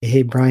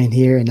Hey, Brian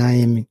here, and I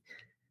am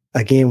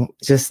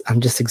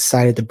I'm just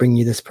excited to bring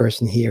you this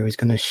person here who's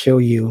going to show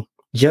you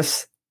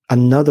just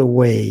another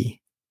way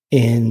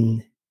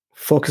in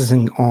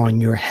focusing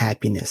on your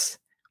happiness.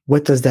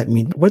 What does that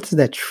mean? What does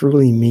that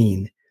truly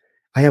mean?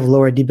 I have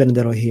Laura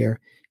DiBenedetto here,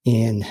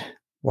 and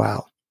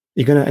wow,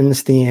 you're going to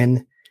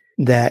understand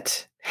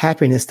that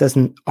happiness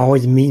doesn't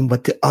always mean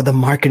what the other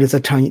marketers are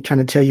trying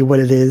to tell you what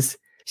it is.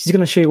 She's going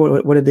to show you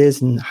what it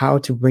is and how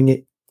to bring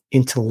it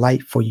into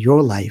light for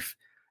your life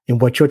and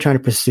what you're trying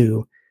to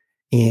pursue.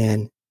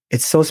 And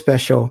it's so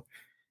special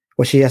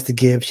what she has to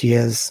give.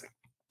 She's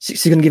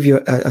going to give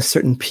you a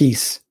certain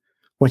piece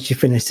once you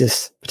finish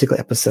this particular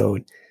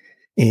episode.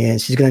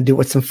 And she's going to do it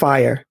with some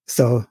fire.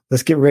 So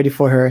let's get ready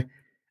for her.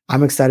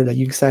 I'm excited. Are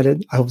you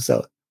excited? I hope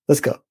so.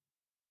 Let's go.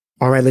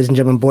 All right, ladies and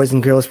gentlemen, boys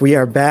and girls, we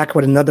are back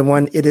with another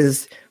one. It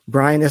is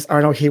Brian S.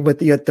 Arnold here with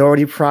the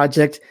Authority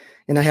Project.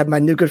 And I have my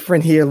new good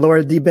friend here,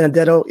 Laura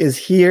DiBenedetto, is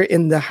here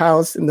in the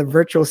house, in the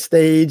virtual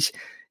stage.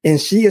 And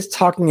she is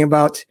talking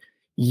about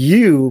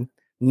you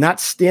not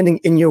standing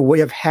in your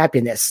way of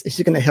happiness.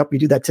 She's going to help you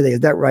do that today.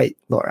 Is that right,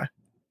 Laura?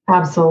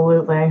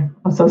 Absolutely.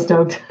 I'm so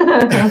stoked.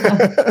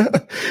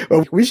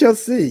 Well, we shall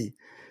see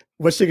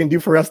what she can do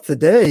for us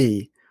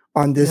today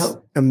on this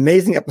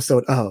amazing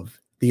episode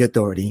of The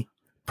Authority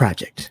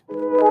Project.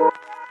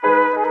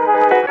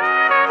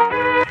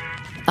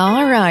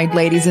 All right,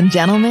 ladies and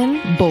gentlemen,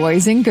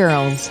 boys and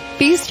girls,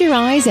 feast your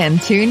eyes and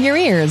tune your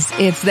ears.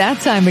 It's that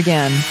time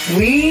again.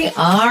 We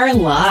are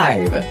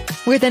live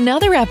with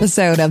another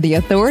episode of The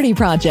Authority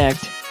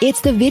Project.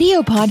 It's the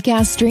video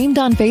podcast streamed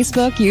on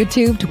Facebook,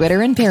 YouTube,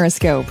 Twitter, and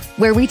Periscope,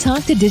 where we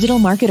talk to digital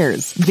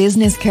marketers,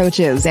 business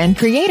coaches, and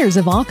creators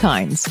of all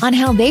kinds on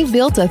how they've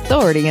built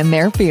authority in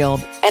their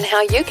field and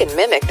how you can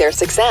mimic their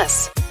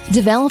success.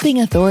 Developing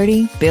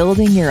authority,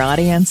 building your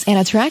audience, and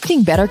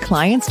attracting better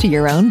clients to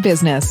your own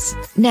business.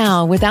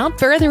 Now, without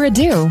further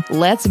ado,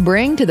 let's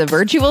bring to the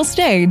virtual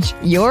stage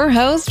your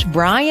host,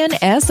 Brian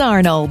S.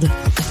 Arnold.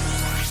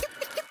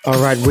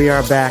 All right, we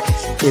are back.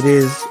 It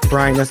is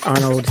Brian S.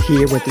 Arnold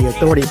here with the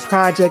Authority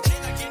Project.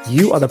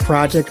 You are the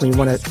project when you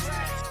want to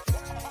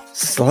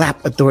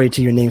slap authority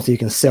to your name so you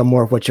can sell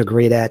more of what you're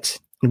great at.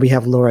 And we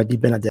have Laura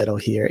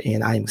DiBenedetto here,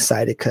 and I'm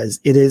excited because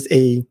it is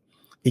a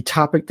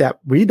topic that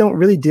we don't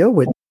really deal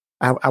with,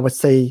 I would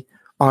say,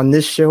 on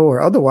this show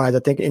or otherwise, I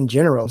think in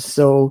general.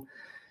 So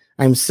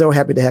I'm so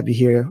happy to have you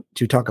here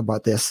to talk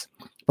about this.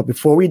 But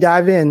before we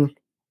dive in,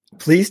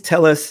 please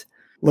tell us,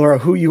 Laura,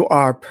 who you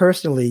are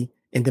personally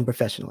and then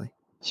professionally.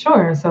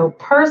 Sure. So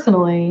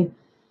personally,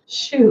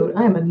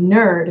 I am a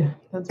nerd.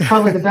 That's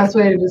probably the best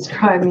way to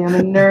describe me. I'm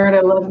a nerd.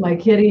 I love my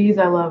kitties.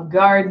 I love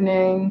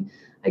gardening.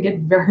 I get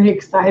very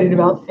excited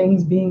about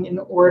things being in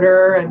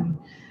order and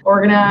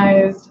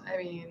organized. I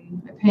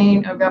mean, I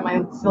paint. I've got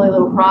my silly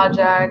little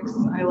projects.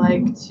 I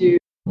like to,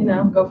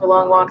 go for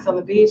long walks on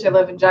the beach. I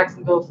live in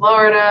Jacksonville,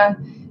 Florida,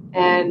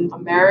 and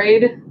I'm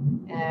married,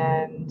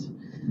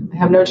 and I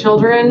have no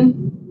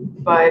children,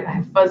 but I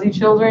have fuzzy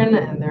children,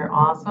 and they're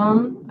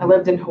awesome. I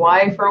lived in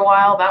Hawaii for a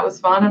while. That was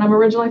fun, and I'm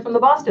originally from the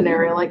Boston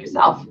area, like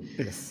yourself.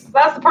 Yes. So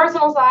that's the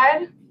personal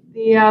side.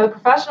 The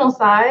professional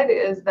side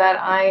is that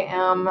I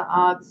am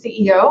the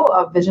CEO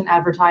of Vision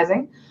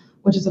Advertising,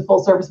 which is a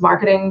full-service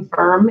marketing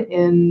firm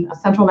in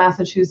central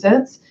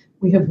Massachusetts.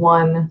 We have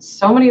won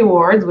so many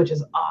awards, which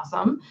is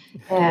awesome.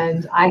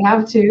 And I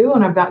have too,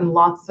 and I've gotten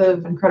lots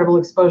of incredible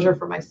exposure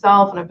for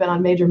myself, and I've been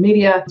on major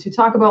media to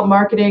talk about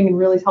marketing and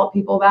really help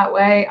people that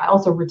way. I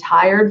also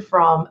retired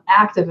from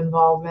active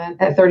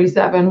involvement at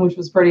 37, which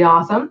was pretty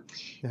awesome.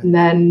 Yeah. And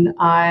then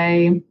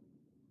I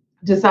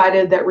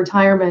decided that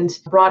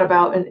retirement brought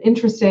about an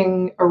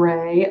interesting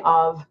array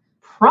of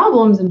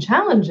problems and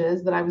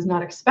challenges that I was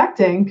not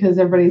expecting, because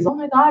everybody's, oh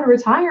my God,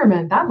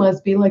 retirement, that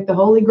must be like the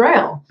holy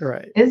grail.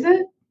 Right. Is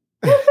it?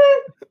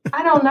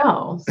 I don't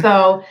know.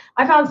 So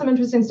I found some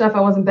interesting stuff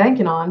I wasn't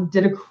banking on,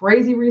 did a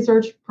crazy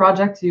research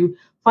project to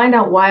find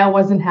out why I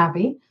wasn't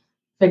happy,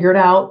 figured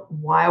out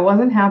why I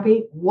wasn't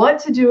happy, what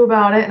to do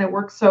about it. And it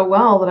worked so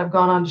well that I've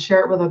gone on to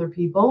share it with other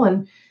people.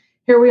 And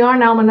here we are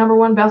now. I'm a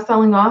 #1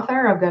 best-selling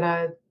author. I've got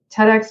a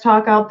TEDx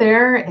talk out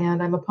there,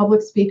 and I'm a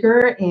public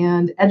speaker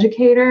and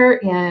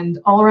educator and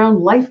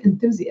all-around life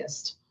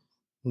enthusiast.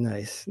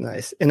 Nice.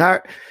 And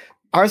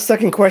our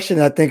second question,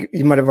 I think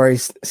you might have already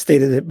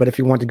stated it, but if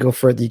you want to go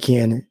further, you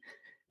can.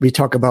 We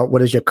talk about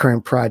what is your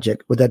current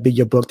project. Would that be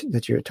your book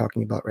that you're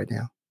talking about right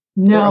now?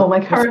 No, my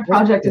current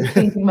project is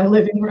painting my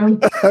living room.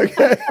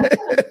 Okay.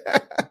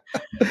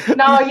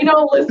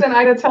 No, listen,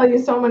 I got to tell you,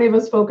 so many of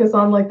us focus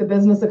on like the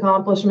business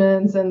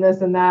accomplishments and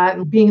this and that,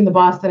 and being in the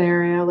Boston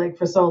area, like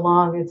for so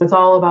long, it's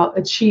all about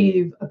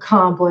achieve,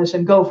 accomplish,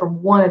 and go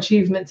from one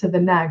achievement to the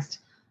next.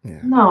 Yeah.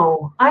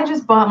 No, I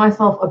just bought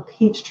myself a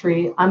peach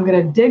tree. I'm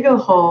going to dig a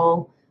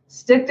hole,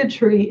 stick the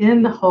tree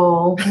in the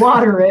hole,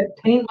 water it,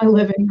 paint my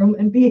living room,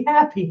 and be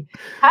happy.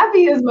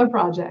 Happy is my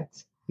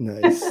project.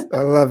 Nice.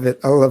 I love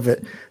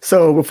it.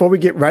 So before we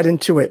get right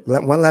into it,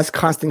 one last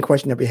constant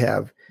question that we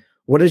have.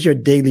 What is your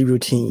daily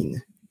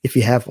routine, if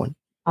you have one?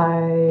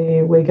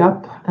 I wake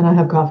up and I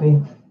have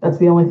coffee. That's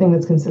the only thing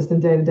that's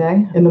consistent day to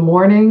day. In the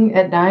morning,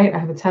 at night, I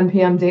have a 10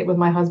 p.m. date with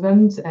my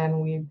husband,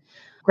 and we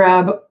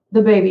grab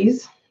the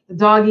babies, the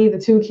doggy, the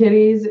two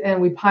kitties,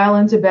 and we pile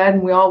into bed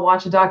and we all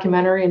watch a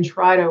documentary and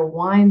try to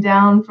wind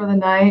down for the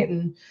night.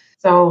 And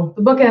so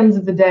the bookends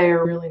of the day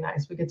are really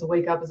nice. We get to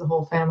wake up as a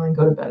whole family and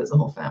go to bed as a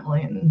whole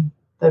family. And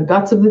the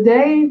guts of the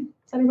day,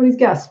 it's anybody's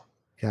guess.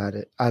 Got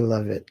it. I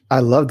love it. I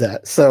love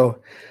that.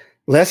 So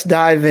let's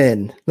dive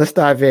in.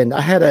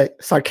 I had a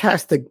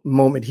sarcastic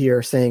moment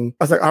here saying,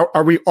 I was like,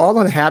 are we all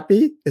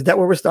unhappy? Is that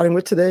what we're starting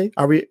with today?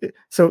 Are we?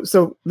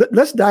 So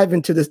let's dive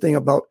into this thing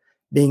about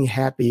being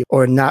happy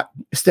or not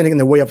standing in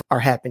the way of our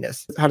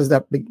happiness. How does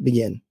that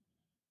begin?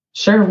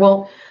 Sure.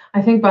 Well,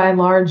 I think by and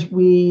large,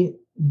 we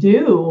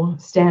do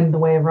stand in the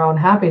way of our own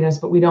happiness,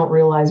 but we don't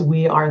realize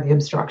we are the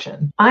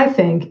obstruction. I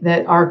think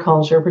that our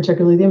culture,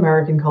 particularly the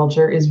American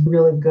culture, is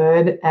really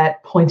good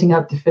at pointing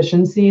out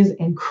deficiencies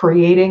and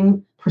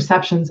creating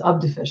perceptions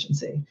of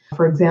deficiency.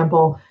 For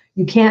example,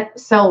 you can't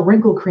sell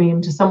wrinkle cream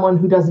to someone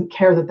who doesn't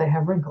care that they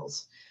have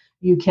wrinkles.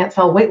 You can't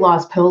sell weight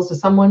loss pills to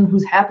someone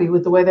who's happy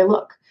with the way they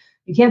look.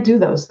 You can't do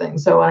those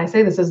things. So when I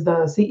say this as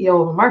the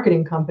CEO of a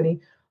marketing company,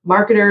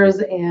 marketers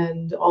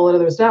and all that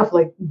other stuff,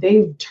 like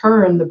they've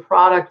turned the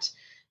product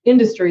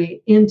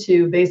industry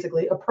into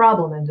basically a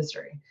problem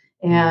industry.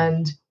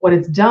 And what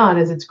it's done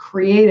is it's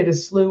created a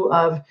slew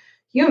of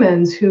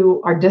humans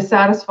who are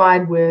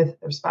dissatisfied with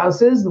their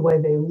spouses, the way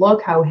they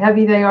look, how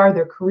heavy they are,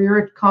 their career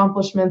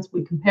accomplishments.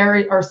 We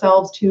compare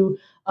ourselves to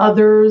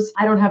others.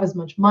 I don't have as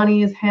much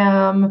money as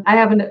him.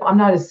 I'm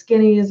not as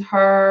skinny as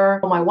her.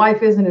 My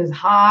wife isn't as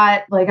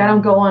hot. Like I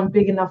don't go on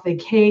big enough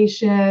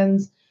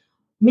vacations.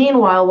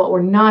 Meanwhile, what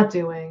we're not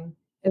doing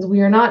is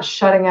we are not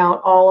shutting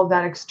out all of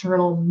that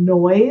external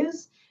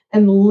noise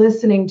and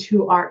listening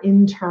to our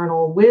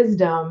internal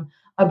wisdom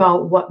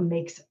about what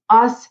makes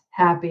us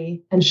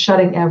happy and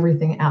shutting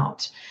everything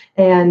out.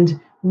 And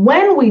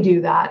when we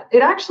do that,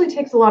 it actually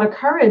takes a lot of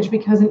courage,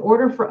 because in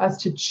order for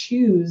us to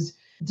choose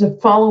to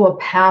follow a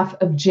path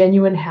of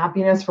genuine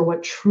happiness for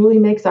what truly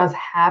makes us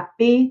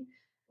happy,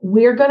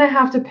 we're going to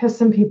have to piss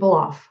some people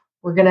off.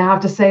 We're going to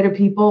have to say to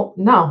people,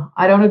 no,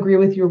 I don't agree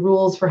with your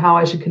rules for how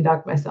I should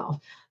conduct myself.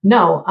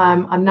 No,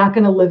 I'm not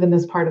going to live in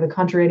this part of the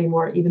country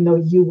anymore, even though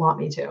you want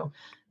me to.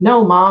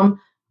 No, Mom,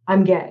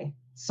 I'm gay.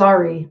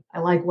 Sorry, I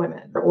like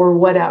women, or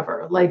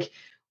whatever. Like,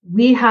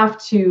 we have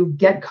to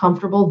get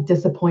comfortable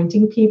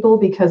disappointing people,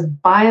 because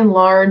by and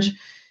large,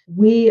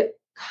 we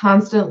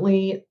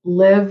constantly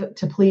live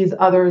to please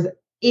others,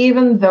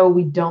 even though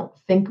we don't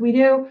think we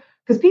do.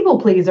 Because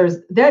people pleasers,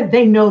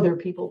 they know they're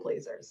people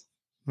pleasers.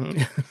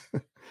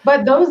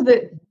 But those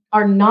that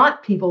are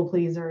not people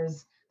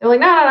pleasers, they're like,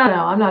 no,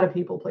 I'm not a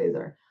people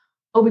pleaser.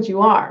 Oh, but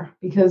you are,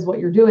 because what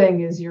you're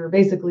doing is you're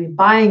basically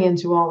buying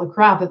into all the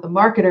crap that the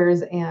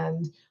marketers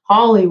and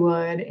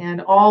Hollywood and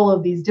all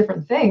of these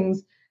different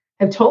things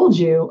have told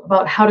you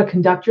about how to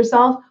conduct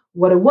yourself,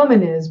 what a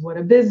woman is, what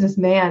a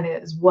businessman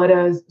is, what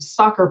a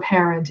soccer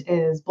parent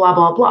is, blah,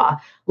 blah, blah,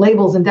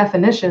 labels and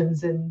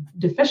definitions and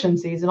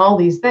deficiencies and all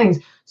these things.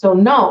 So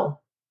no,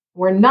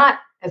 we're not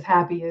as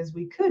happy as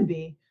we could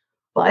be,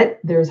 but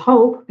there's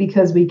hope,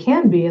 because we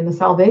can be, and the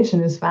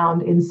salvation is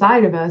found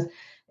inside of us.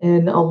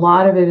 And a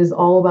lot of it is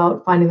all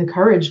about finding the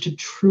courage to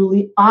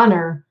truly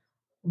honor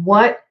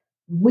what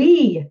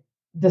we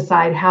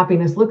decide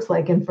happiness looks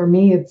like. And for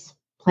me, it's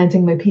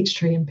planting my peach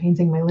tree and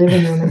painting my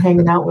living room and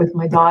hanging out with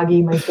my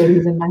doggy, my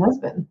kitties, and my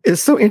husband.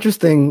 It's so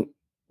interesting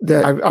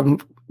that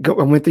I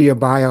went through your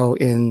bio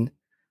and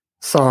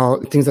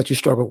saw things that you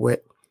struggled with.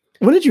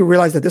 When did you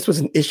realize that this was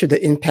an issue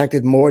that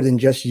impacted more than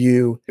just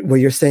you, where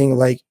you're saying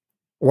like,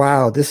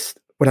 wow,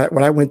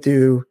 what I went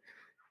through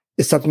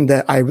is something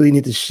that I really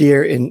need to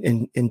share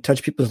and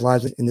touch people's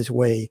lives in this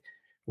way,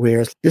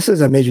 where this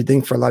is a major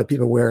thing for a lot of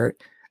people, where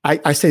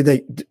I say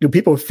that, do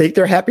people fake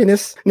their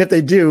happiness? And if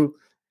they do,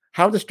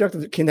 how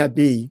destructive can that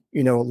be,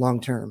 long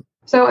term?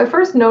 So I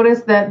first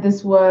noticed that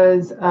this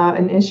was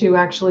an issue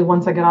actually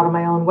once I got out of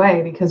my own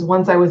way, because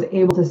once I was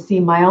able to see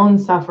my own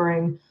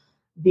suffering,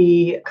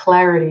 the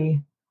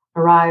clarity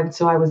arrived.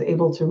 So I was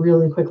able to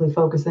really quickly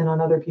focus in on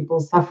other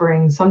people's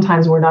suffering.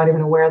 Sometimes we're not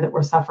even aware that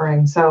we're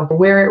suffering. So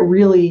where it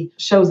really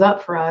shows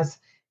up for us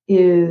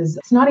is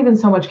it's not even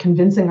so much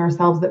convincing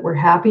ourselves that we're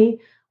happy.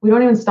 We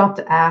don't even stop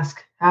to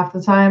ask half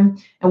the time.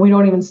 And we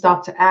don't even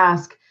stop to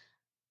ask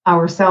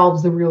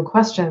ourselves the real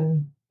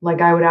question. Like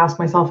I would ask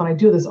myself, and I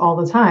do this all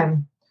the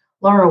time,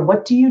 Laura,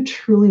 what do you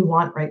truly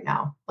want right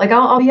now? Like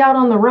I'll be out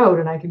on the road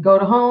and I could go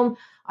to home.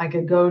 I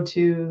could go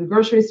to the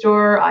grocery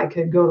store. I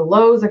could go to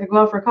Lowe's. I could go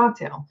out for a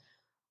cocktail.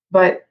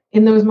 But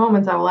in those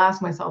moments, I will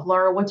ask myself,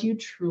 Laura, what do you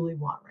truly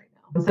want right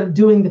now? Instead of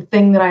doing the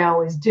thing that I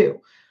always do,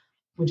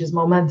 which is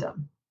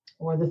momentum,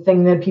 or the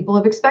thing that people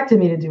have expected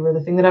me to do, or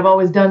the thing that I've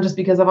always done just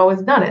because I've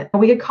always done it.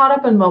 We get caught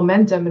up in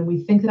momentum and we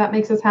think that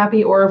makes us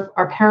happy, or if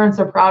our parents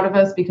are proud of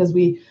us because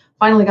we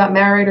finally got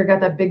married or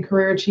got that big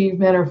career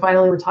achievement or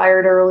finally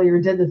retired early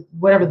or did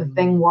whatever the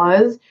thing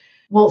was.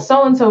 Well,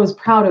 so-and-so is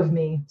proud of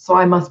me, so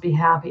I must be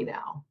happy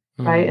now,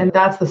 right? And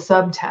that's the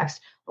subtext.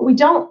 But we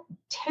don't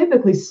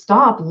typically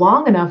stop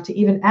long enough to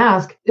even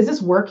ask, is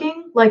this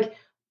working? Like,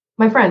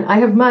 my friend,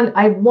 I've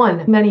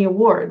won many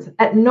awards.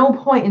 At no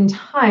point in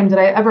time did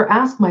I ever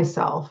ask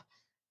myself,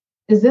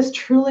 is this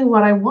truly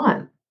what I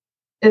want?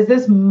 Is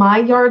this my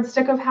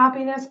yardstick of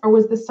happiness, or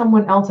was this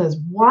someone else's?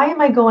 Why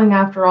am I going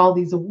after all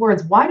these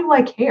awards? Why do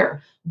I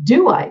care?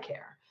 Do I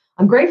care?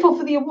 I'm grateful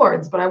for the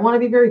awards, but I want to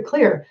be very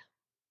clear.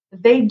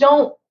 They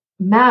don't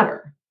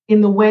matter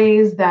in the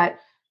ways that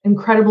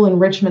incredible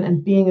enrichment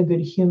and being a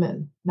good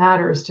human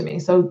matters to me.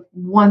 So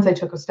once I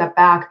took a step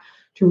back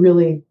to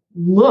really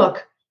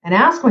look and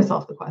ask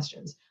myself the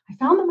questions, I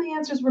found that my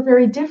answers were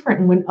very different.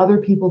 And when other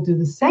people do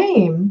the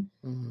same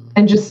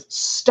and just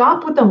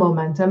stop with the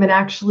momentum and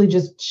actually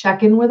just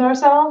check in with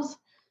ourselves,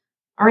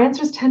 our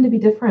answers tend to be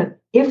different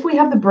if we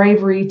have the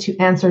bravery to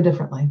answer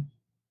differently.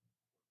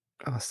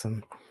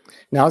 Awesome.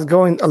 Now, I was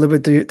going a little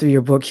bit through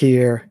your book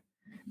here,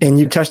 and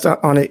you touched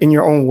on it in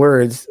your own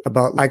words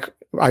about, like,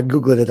 I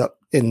Googled it up,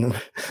 and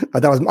I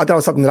thought it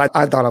was something that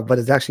I thought of, but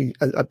it's actually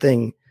a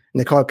thing. And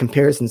they call it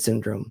comparison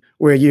syndrome,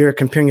 where you're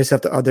comparing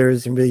yourself to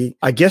others and really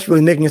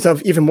making yourself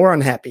even more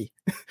unhappy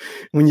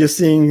when you're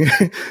seeing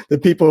the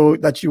people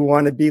that you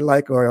want to be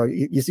like, or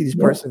you see this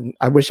person,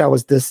 I wish I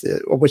was this,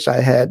 or wish I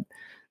had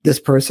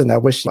this person. I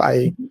wish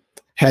I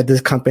had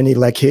this company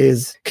like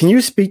his. Can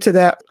you speak to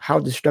that, how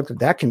destructive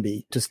that can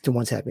be to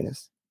one's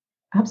happiness?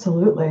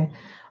 Absolutely.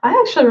 I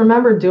actually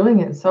remember doing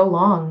it so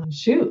long.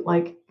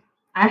 Like,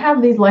 I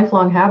have these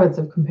lifelong habits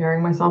of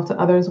comparing myself to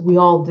others. We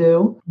all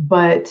do.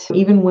 But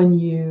even when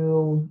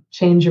you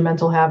change your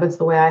mental habits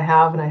the way I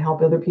have, and I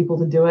help other people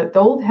to do it, the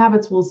old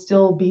habits will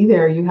still be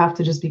there. You have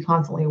to just be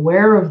constantly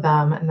aware of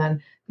them and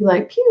then be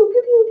like, pew,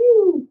 pew,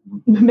 pew,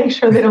 pew, make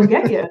sure they don't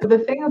get you. The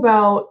thing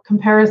about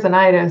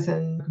comparisonitis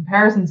and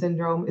comparison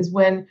syndrome is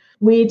when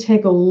we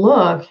take a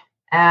look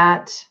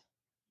at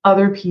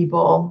other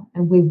people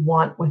and we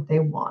want what they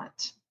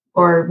want,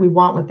 or we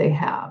want what they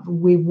have.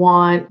 We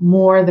want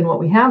more than what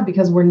we have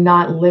because we're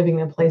not living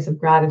in a place of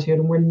gratitude,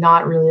 and we're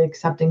not really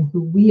accepting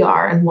who we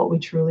are and what we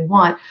truly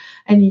want.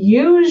 And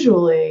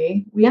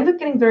usually we end up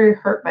getting very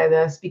hurt by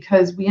this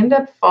because we end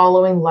up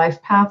following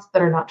life paths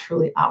that are not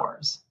truly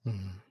ours.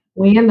 Mm-hmm.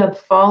 We end up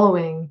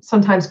following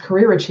sometimes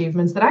career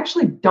achievements that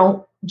actually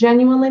don't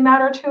genuinely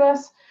matter to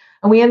us.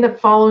 And we end up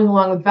following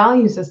along with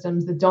value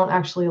systems that don't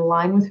actually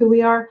align with who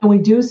we are. And we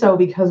do so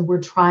because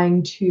we're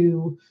trying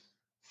to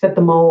fit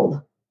the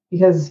mold.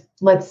 Because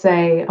let's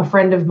say a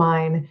friend of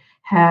mine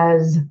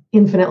has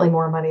infinitely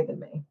more money than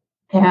me,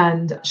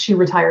 and she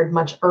retired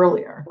much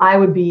earlier. I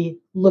would be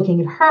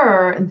looking at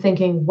her and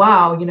thinking,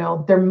 wow,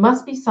 there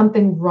must be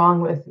something wrong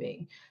with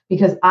me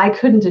because I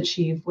couldn't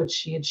achieve what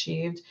she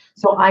achieved.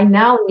 So I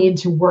now need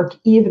to work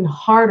even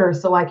harder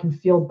so I can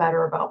feel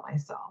better about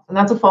myself. And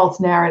that's a false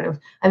narrative.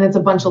 And it's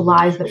a bunch of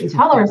lies that we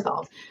tell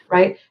ourselves,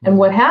 right? And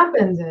what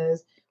happens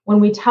is, when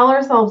we tell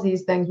ourselves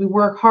these things, we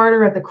work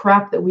harder at the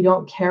crap that we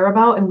don't care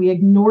about, and we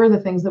ignore the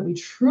things that we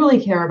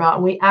truly care about.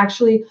 And we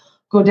actually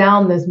go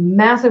down this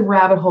massive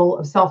rabbit hole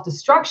of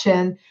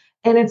self-destruction.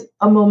 And it's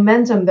a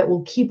momentum that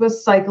will keep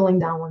us cycling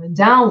downward and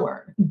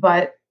downward.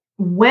 But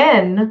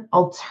when,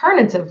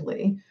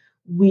 alternatively,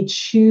 we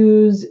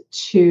choose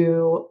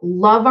to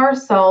love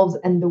ourselves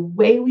and the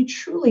way we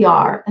truly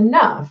are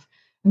enough,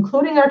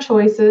 including our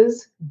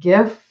choices,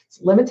 gifts,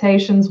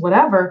 limitations,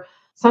 whatever,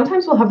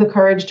 sometimes we'll have the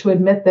courage to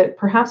admit that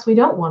perhaps we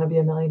don't want to be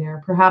a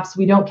millionaire. Perhaps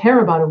we don't care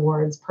about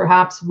awards.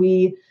 Perhaps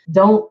we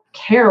don't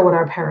care what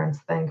our parents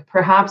think.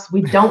 Perhaps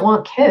we don't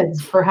want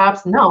kids.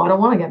 Perhaps, no, I don't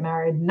want to get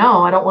married.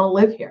 No, I don't want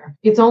to live here.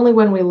 It's only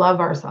when we love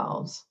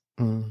ourselves,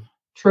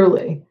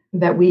 truly,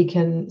 that we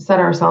can set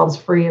ourselves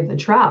free of the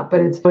trap. But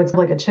it's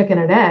like a chicken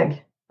and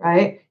egg,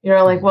 right?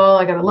 You're like, well,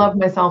 I got to love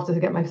myself to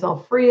get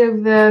myself free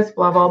of this,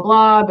 blah, blah,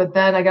 blah. But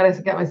then I got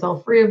to get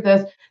myself free of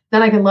this.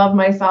 Then I can love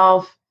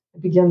myself.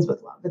 It begins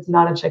with love. It's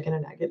not a chicken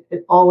and egg.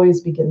 It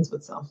always begins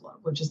with self-love,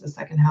 which is the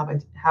second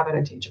habit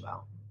I teach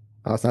about.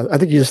 Awesome. I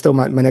think you just stole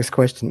my next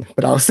question,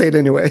 but I'll say it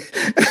anyway.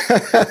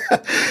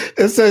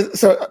 It says,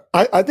 so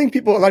I think a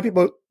lot of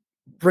people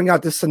bring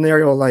out this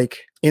scenario like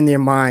in their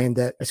mind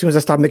that as soon as I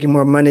start making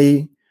more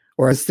money,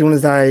 or as soon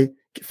as I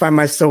find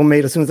my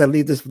soulmate, as soon as I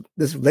leave this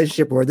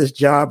relationship or this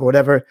job or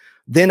whatever,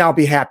 then I'll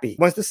be happy.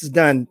 Once this is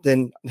done,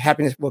 then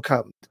happiness will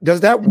come. Does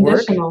that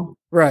work?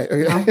 Right.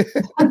 Okay.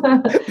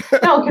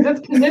 No, because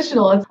it's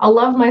conditional. I'll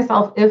love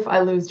myself if I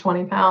lose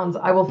 20 pounds.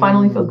 I will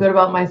finally feel good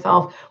about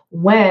myself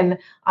when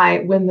I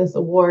win this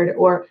award,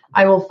 or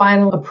I will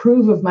finally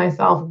approve of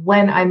myself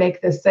when I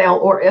make this sale,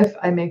 or if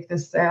I make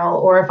this sale,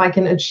 or if I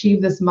can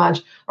achieve this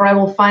much, or I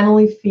will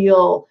finally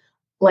feel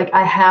like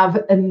I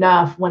have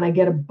enough when I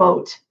get a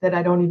boat that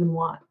I don't even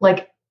want.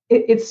 Like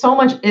it's so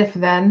much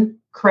if-then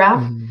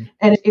crap,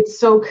 and it's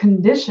so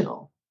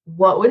conditional.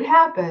 What would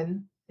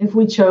happen if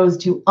we chose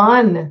to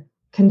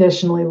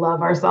unconditionally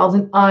love ourselves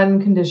and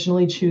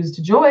unconditionally choose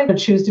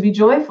to be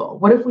joyful?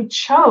 What if we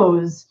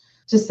chose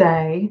to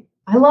say,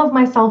 I love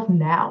myself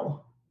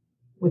now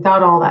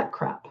without all that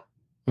crap?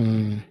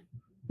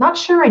 Not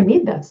sure I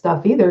need that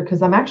stuff either,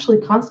 because I'm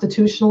actually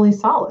constitutionally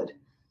solid.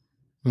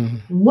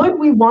 Would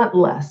we want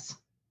less?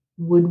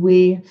 Would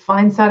we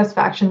find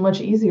satisfaction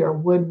much easier?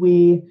 Would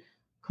we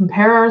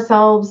compare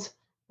ourselves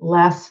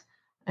less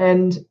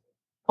and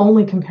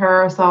only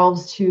compare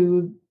ourselves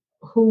to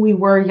who we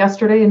were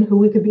yesterday and who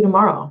we could be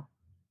tomorrow?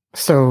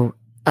 So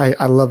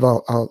I love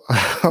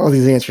all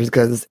these answers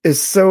because it's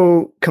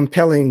so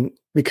compelling,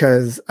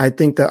 because I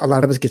think that a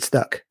lot of us get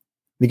stuck.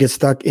 We get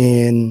stuck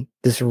in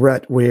this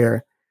rut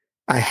where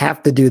I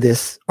have to do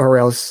this or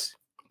else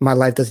my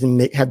life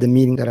doesn't have the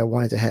meaning that I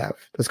wanted to have,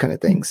 those kind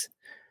of things.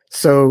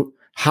 So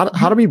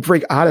how do we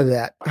break out of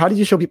that? How do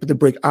you show people to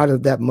break out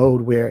of that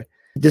mode where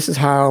this is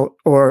how,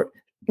 or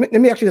let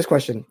me ask you this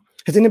question.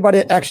 Has anybody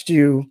asked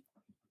you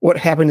what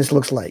happiness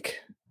looks like?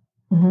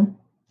 Mm-hmm.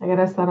 I get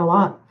asked that a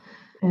lot.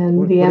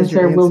 And the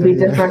answer will be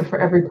different for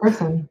every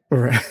person.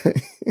 Right.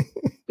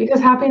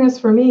 Because happiness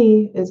for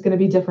me is going to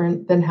be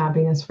different than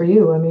happiness for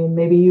you. I mean,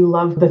 maybe you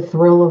love the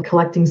thrill of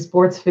collecting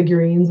sports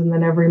figurines and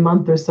then every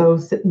month or so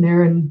sitting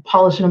there and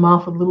polishing them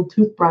off with a little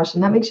toothbrush,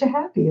 and that makes you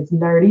happy. It's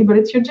nerdy, but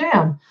it's your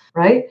jam,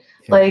 right?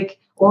 Yeah.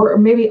 Or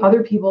maybe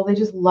other people, they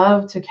just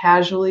love to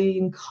casually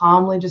and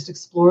calmly just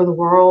explore the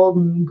world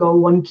and go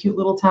one cute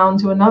little town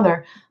to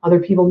another. Other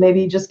people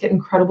maybe just get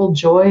incredible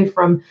joy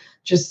from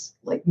just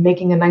like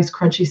making a nice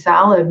crunchy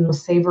salad and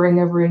savoring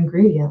every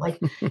ingredient. Like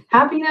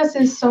happiness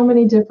is so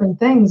many different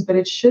things, but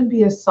it should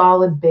be a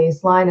solid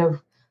baseline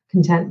of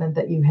contentment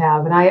that you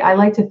have. And I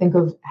like to think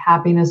of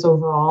happiness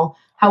overall,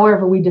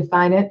 however we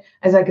define it,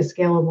 as like a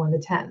scale of 1 to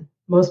 10.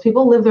 Most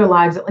people live their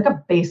lives at like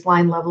a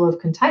baseline level of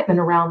contentment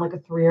around like a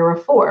 3 or a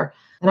 4.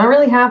 They're not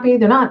really happy.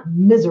 They're not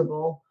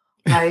miserable,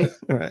 right?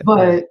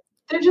 But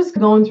they're just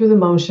going through the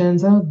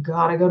motions. Oh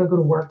God, I got to go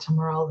to work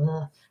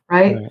tomorrow,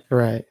 right?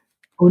 Right.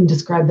 I wouldn't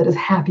describe that as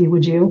happy,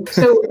 would you?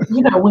 So,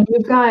 when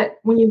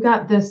you've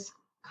got this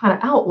kind of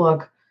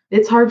outlook,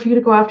 it's hard for you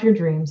to go after your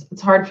dreams.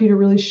 It's hard for you to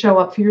really show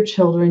up for your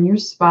children, your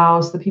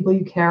spouse, the people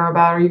you care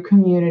about, or your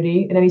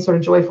community in any sort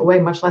of joyful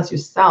way, much less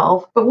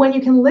yourself. But when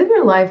you can live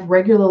your life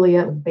regularly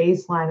at a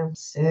baseline of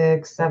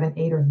 6, 7,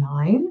 8, or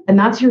 9, and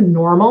that's your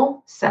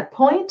normal set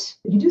point,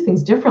 you do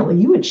things differently.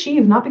 You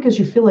achieve not because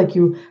you feel like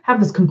you have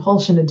this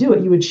compulsion to do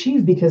it. You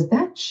achieve because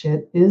that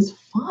shit is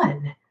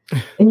fun.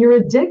 And you're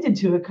addicted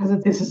to it because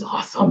this is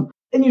awesome.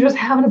 And you're just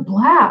having a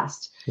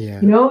blast.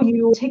 Yeah.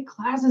 You take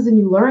classes and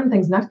you learn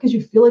things, not because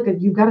you feel like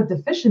you've got a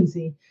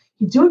deficiency.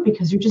 You do it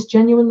because you're just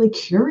genuinely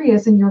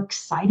curious and you're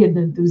excited and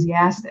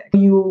enthusiastic.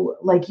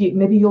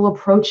 Maybe you'll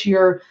approach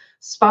your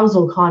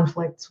spousal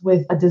conflicts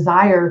with a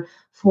desire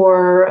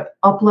for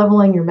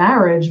up-leveling your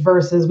marriage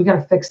versus we got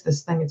to fix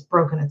this thing. It's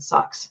broken. It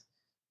sucks.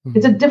 Mm-hmm.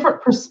 It's a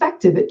different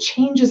perspective. It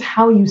changes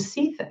how you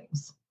see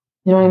things.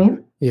 You know what I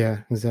mean? Yeah,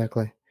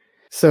 exactly.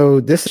 So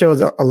this shows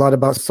a lot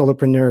about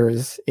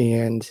solopreneurs,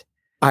 and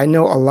I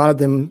know a lot of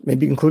them,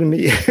 maybe including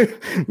me,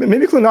 maybe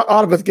including not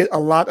all of us, get a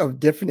lot of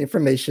different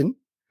information.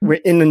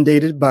 We're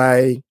inundated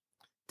by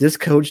this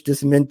coach,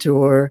 this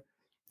mentor,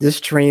 this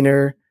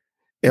trainer.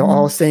 They're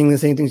all saying the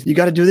same things. You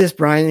got to do this,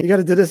 Brian. You got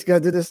to do this. You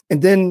got to do this.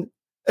 And then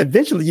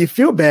eventually you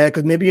feel bad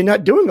because maybe you're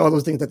not doing all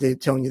those things that they're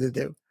telling you to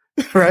do.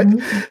 Right.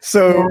 Mm-hmm.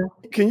 So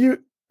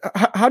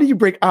how do you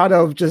break out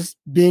of just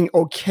being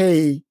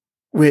okay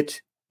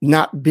with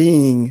not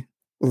being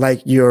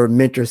like your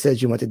mentor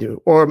says you want to do?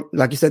 Or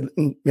like you said,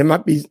 it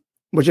might be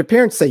what your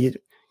parents say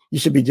you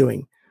should be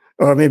doing.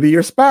 Or maybe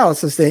your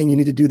spouse is saying you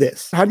need to do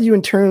this. How do you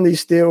internally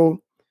still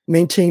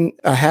maintain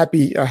a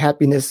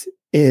happiness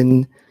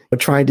in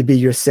trying to be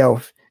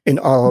yourself in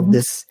all of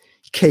this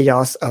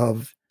chaos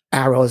of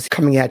arrows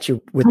coming at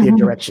you with their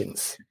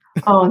directions?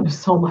 Oh, there's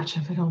so much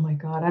of it. Oh my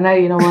God. And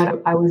you know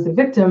what? I was a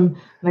victim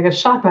and I got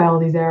shot by all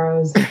these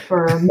arrows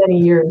for many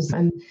years.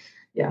 And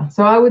yeah,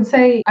 so I would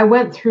say I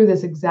went through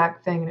this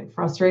exact thing and it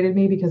frustrated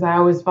me because I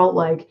always felt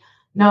like,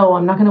 no,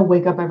 I'm not going to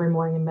wake up every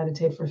morning and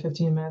meditate for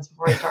 15 minutes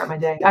before I start my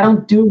day. I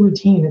don't do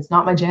routine. It's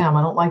not my jam.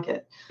 I don't like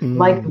it.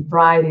 Like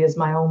variety is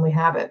my only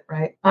habit,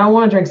 right? I don't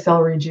want to drink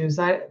celery juice.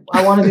 I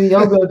want to do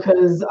yoga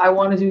because I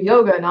want to do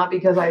yoga, not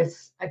because I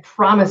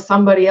promised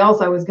somebody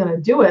else I was going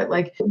to do it.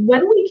 Like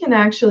when we can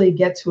actually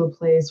get to a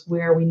place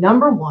where we,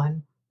 number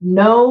one,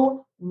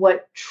 know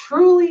what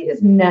truly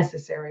is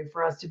necessary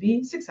for us to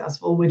be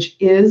successful, which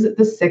is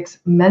the 6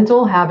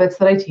 mental habits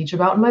that I teach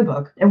about in my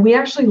book. And we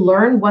actually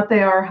learn what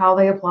they are, how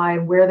they apply,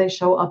 and where they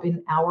show up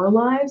in our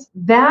lives.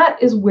 That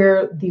is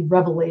where the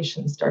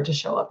revelations start to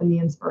show up and the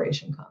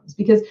inspiration comes.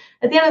 Because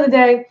at the end of the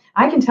day,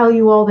 I can tell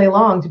you all day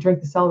long to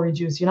drink the celery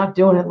juice. You're not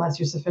doing it unless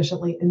you're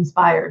sufficiently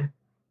inspired.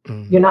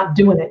 You're not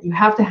doing it. You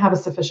have to have a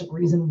sufficient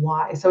reason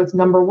why. So it's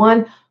number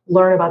one,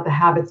 learn about the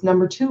habits.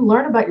 Number two,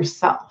 learn about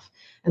yourself.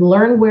 And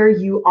learn where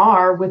you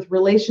are with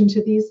relation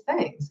to these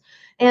things.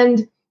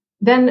 And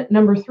then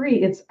number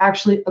 3, it's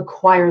actually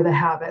acquire the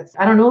habits.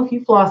 I don't know if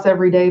you floss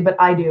every day, but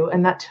I do.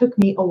 And that took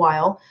me a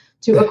while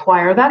to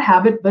acquire that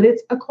habit, but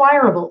it's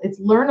acquirable. It's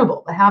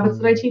learnable. The habits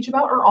that I teach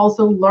about are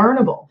also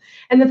learnable.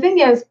 And the thing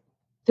is,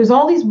 there's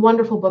all these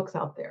wonderful books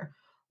out there,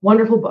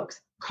 wonderful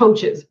books,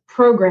 coaches,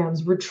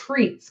 programs,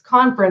 retreats,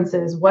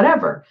 conferences,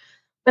 whatever.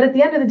 But at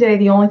the end of the day,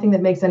 the only thing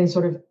that makes any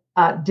sort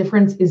of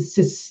difference is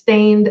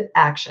sustained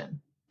action.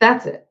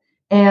 That's it.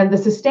 And the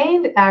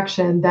sustained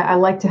action that I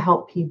like to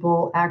help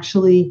people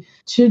actually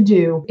to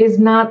do is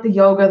not the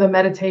yoga, the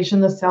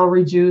meditation, the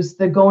celery juice,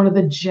 the going to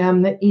the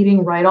gym, the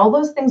eating right. All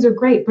those things are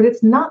great, but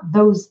it's not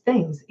those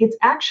things. It's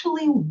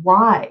actually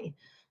why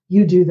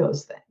you do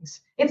those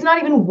things. It's not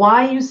even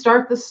why you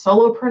start the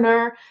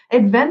solopreneur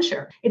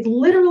adventure. It's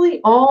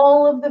literally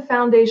all of the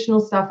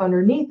foundational stuff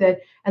underneath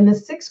it. And the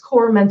 6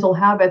 core mental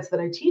habits that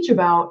I teach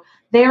about,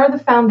 they are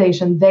the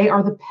foundation. They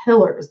are the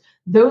pillars.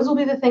 Those will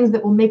be the things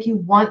that will make you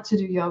want to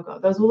do yoga.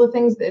 Those will be the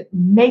things that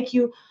make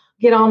you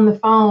get on the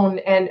phone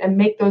and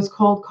make those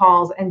cold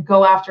calls and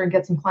go after and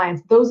get some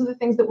clients. Those are the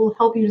things that will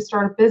help you to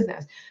start a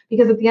business.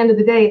 Because at the end of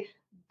the day,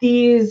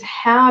 these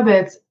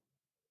habits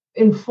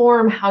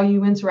inform how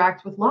you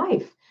interact with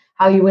life,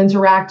 how you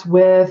interact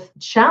with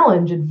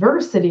challenge,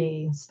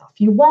 adversity, stuff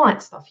you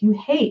want, stuff you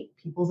hate,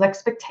 people's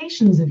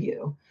expectations of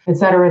you, et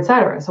cetera, et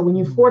cetera. So when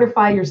you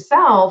fortify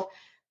yourself,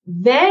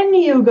 then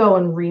you go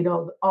and read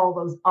all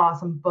those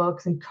awesome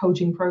books and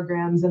coaching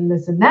programs and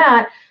this and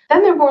that,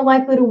 then they're more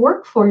likely to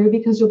work for you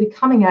because you'll be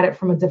coming at it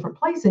from a different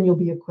place and you'll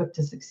be equipped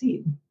to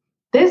succeed.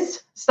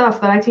 This stuff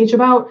that I teach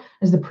about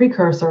is the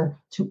precursor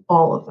to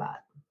all of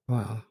that.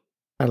 Wow.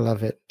 I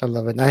love it. I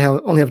love it. And I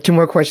only have 2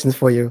 more questions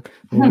for you.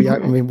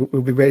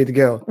 We'll be ready to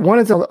go. One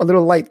is a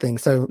little light thing.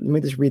 So let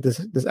me just read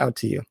this out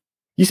to you.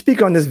 You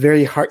speak on this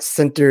very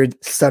heart-centered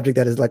subject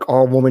that is like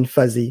all warm and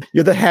fuzzy.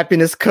 You're the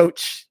happiness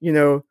coach,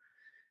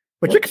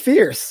 but you're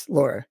fierce,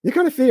 Laura. You're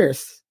kind of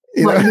fierce.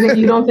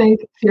 You don't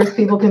think fierce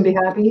people can be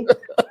happy?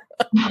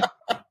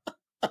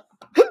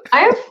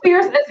 I am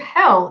fierce as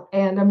hell,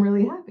 and I'm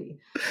really happy.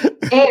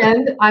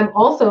 And I'm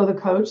also the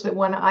coach that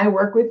when I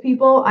work with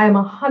people, I am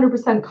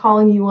 100%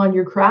 calling you on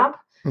your crap.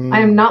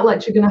 I am not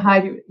you're not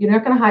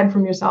going to hide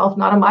from yourself,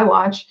 not on my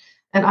watch.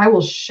 And I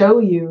will show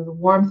you the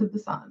warmth of the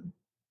sun.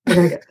 You're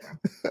going to get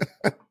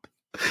there.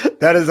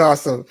 That is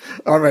awesome.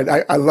 All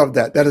right. I love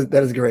that. That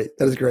is great.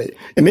 That is great.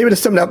 And maybe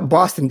there's some of that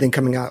Boston thing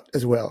coming out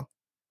as well,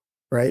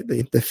 right?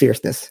 The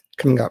fierceness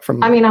coming out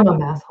from... I'm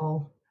a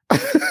asshole.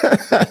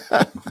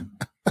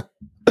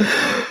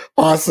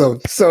 Awesome.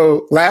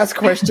 So last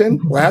question.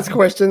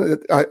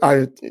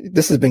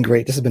 This has been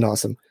great. This has been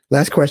awesome.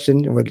 Last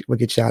question, and we'll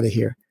get you out of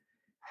here.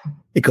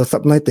 It goes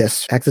something like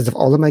this. Access of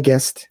all of my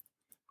guests,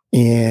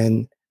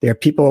 and there are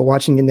people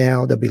watching you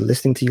now. They'll be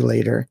listening to you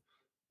later,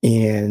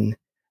 and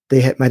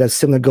they might have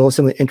similar goals,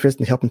 similar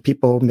interests in helping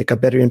people make a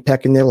better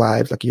impact in their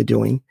lives like you're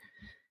doing.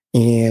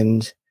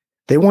 And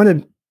they want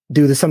to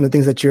do some of the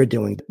things that you're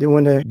doing. They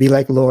want to be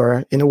like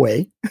Laura in a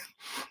way,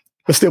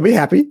 but still be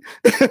happy.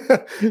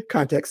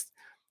 Context.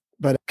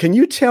 But can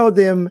you tell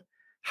them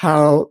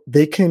how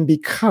they can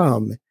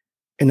become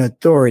an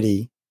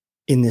authority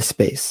in this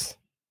space?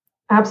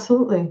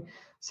 Absolutely.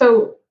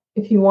 So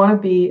if you want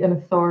to be an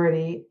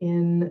authority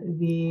in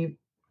the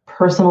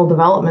personal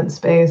development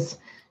space,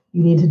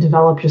 you need to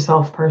develop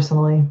yourself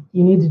personally.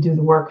 You need to do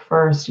the work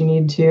first. You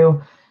need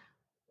to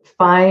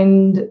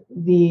find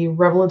the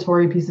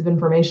revelatory piece of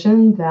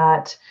information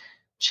that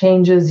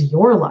changes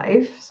your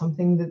life,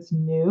 something that's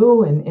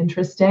new and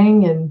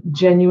interesting and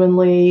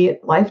genuinely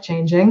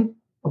life-changing.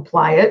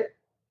 Apply it,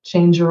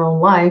 change your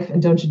own life,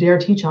 and don't you dare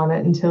teach on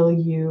it until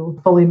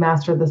you fully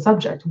master the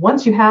subject.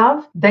 Once you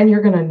have, then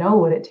you're going to know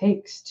what it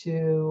takes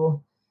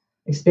to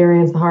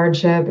experience the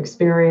hardship,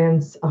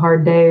 experience the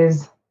hard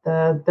days,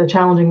 the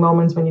challenging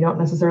moments when you don't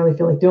necessarily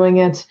feel like doing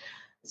it.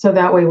 So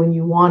that way, when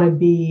you want to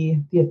be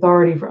the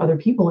authority for other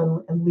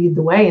people and lead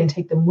the way and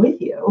take them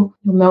with you,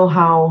 you'll know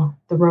how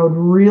the road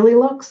really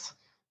looks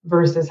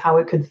versus how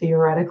it could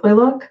theoretically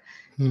look.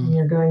 And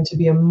you're going to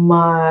be a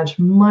much,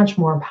 much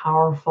more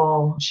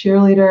powerful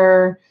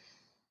cheerleader,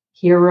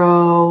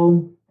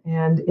 hero,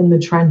 and in the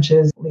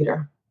trenches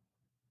leader.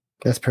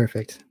 That's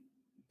perfect.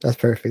 I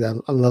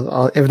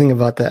love everything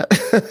about that.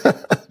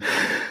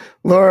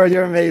 Laura,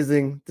 you're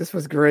amazing. This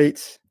was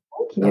great.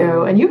 Thank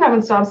you. And you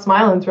haven't stopped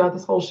smiling throughout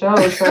this whole show.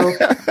 So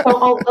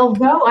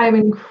although I am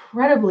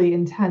incredibly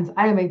intense,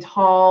 I am a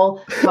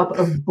tall cup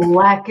of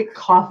black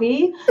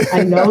coffee.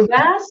 I know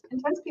that.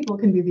 Intense people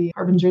can be the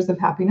harbingers of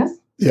happiness.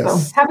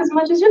 Yes. So have as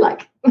much as you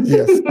like.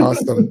 Yes.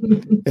 Awesome.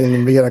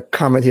 And we got a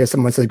comment here.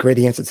 Someone said great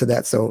answer to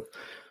that. So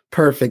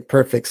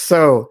perfect.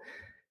 So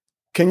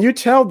can you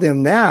tell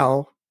them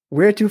now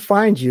where to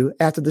find you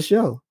after the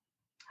show?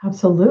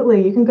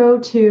 Absolutely. You can go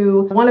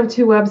to one of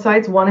 2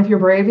 websites. One, if you're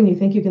brave and you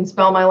think you can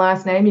spell my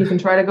last name, you can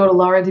try to go to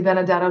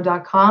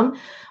DiBenedetto.com.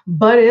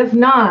 But if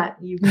not,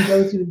 you can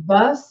go to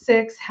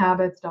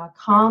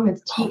the6habits.com.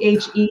 It's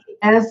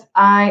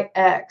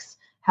THESIX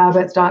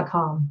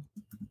habits.com.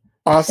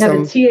 Awesome.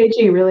 Yeah, the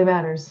THE really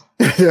matters.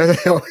 Yeah.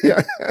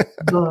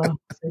 The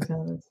 6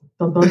 habits.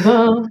 Dun, dun,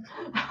 dun.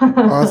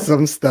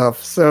 Awesome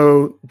stuff.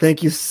 So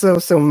thank you so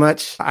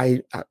much.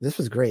 This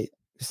was great.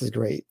 This is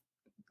great.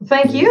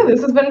 Thank you.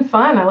 This has been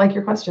fun. I like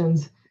your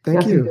questions.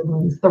 Thank you. Good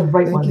ones, the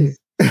right ones.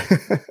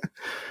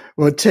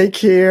 Well, take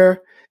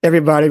care,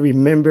 everybody.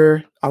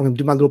 Remember, I'm going to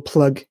do my little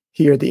plug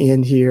here at the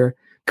end here.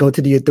 Go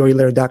to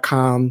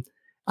theauthorityletter.com.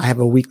 I have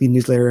a weekly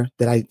newsletter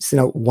that I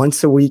send out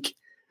once a week.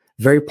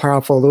 Very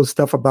powerful, little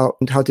stuff about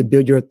how to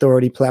build your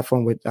authority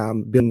platform with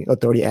building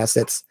authority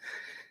assets.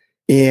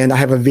 And I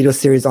have a video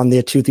series on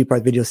there,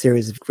 2-3-part video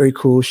series. Very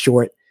cool,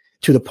 short,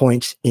 to the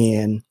point,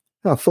 and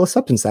full of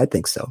substance. I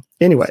think so.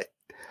 Anyway,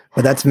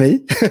 but that's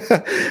me.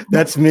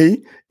 That's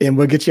me. And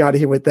we'll get you out of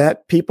here with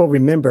that. People,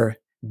 remember,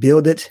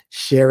 build it,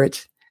 share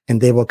it,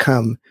 and they will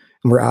come.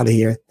 And we're out of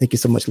here. Thank you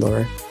so much,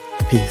 Laura.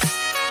 Peace.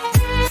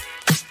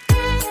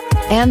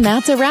 And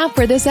that's a wrap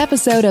for this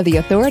episode of The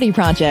Authority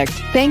Project.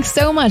 Thanks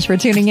so much for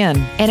tuning in.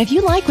 And if you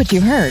like what you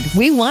heard,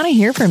 we want to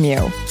hear from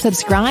you.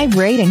 Subscribe,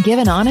 rate, and give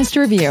an honest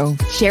review.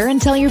 Share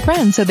and tell your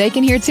friends so they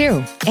can hear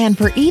too. And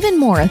for even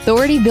more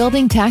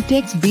authority-building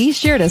tactics, be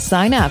sure to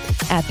sign up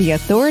at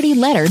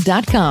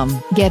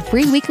theauthorityletter.com. Get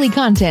free weekly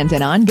content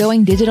and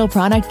ongoing digital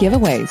product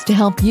giveaways to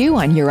help you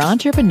on your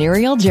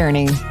entrepreneurial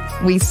journey.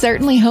 We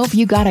certainly hope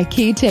you got a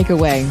key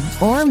takeaway,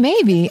 or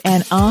maybe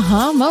an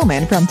aha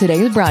moment from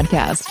today's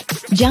broadcast.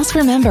 Just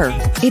remember,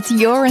 it's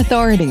your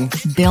authority.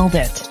 Build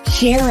it,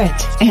 share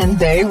it, and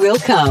they will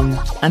come.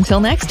 Until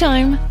next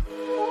time.